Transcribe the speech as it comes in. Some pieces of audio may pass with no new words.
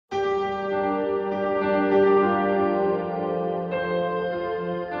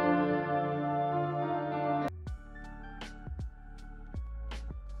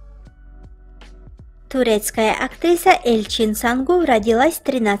Турецкая актриса Эльчин Сангу родилась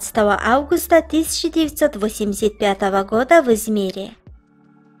 13 августа 1985 года в Измире.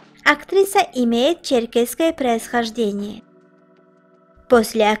 Актриса имеет черкесское происхождение.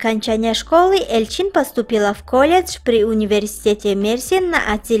 После окончания школы Эльчин поступила в колледж при университете Мерсен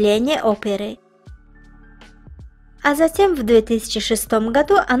на отделение оперы. А затем в 2006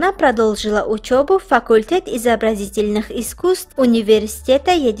 году она продолжила учебу в факультете изобразительных искусств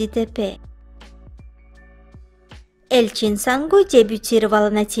университета ЕДТП. Эльчин Сангу дебютировала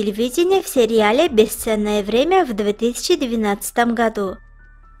на телевидении в сериале «Бесценное время» в 2012 году.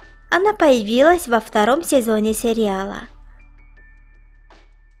 Она появилась во втором сезоне сериала.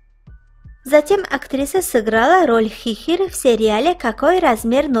 Затем актриса сыграла роль Хихир в сериале «Какой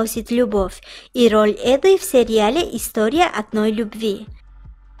размер носит любовь» и роль Эды в сериале «История одной любви».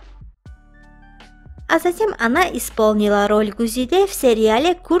 А затем она исполнила роль Гузиде в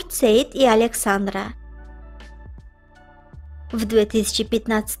сериале «Курт Сеит и Александра». В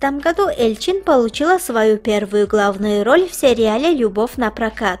 2015 году Эльчин получила свою первую главную роль в сериале «Любовь на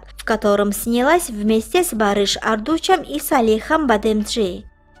прокат», в котором снялась вместе с Барыш Ардучом и Салихом Бадерджи.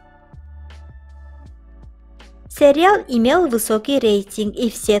 Сериал имел высокий рейтинг, и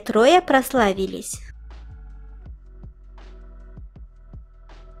все трое прославились.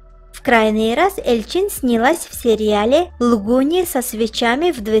 В крайний раз Эльчин снялась в сериале «Лгуни со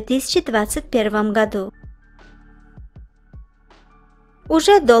свечами» в 2021 году.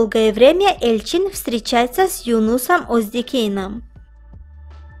 Уже долгое время Эльчин встречается с Юнусом Оздикеном.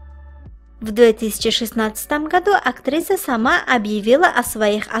 В 2016 году актриса сама объявила о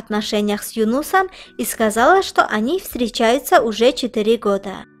своих отношениях с Юнусом и сказала, что они встречаются уже 4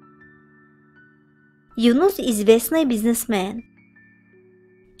 года. Юнус – известный бизнесмен.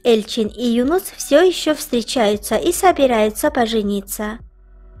 Эльчин и Юнус все еще встречаются и собираются пожениться.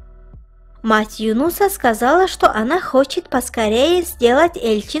 Мать Юнуса сказала, что она хочет поскорее сделать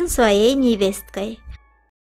Эльчин своей невесткой.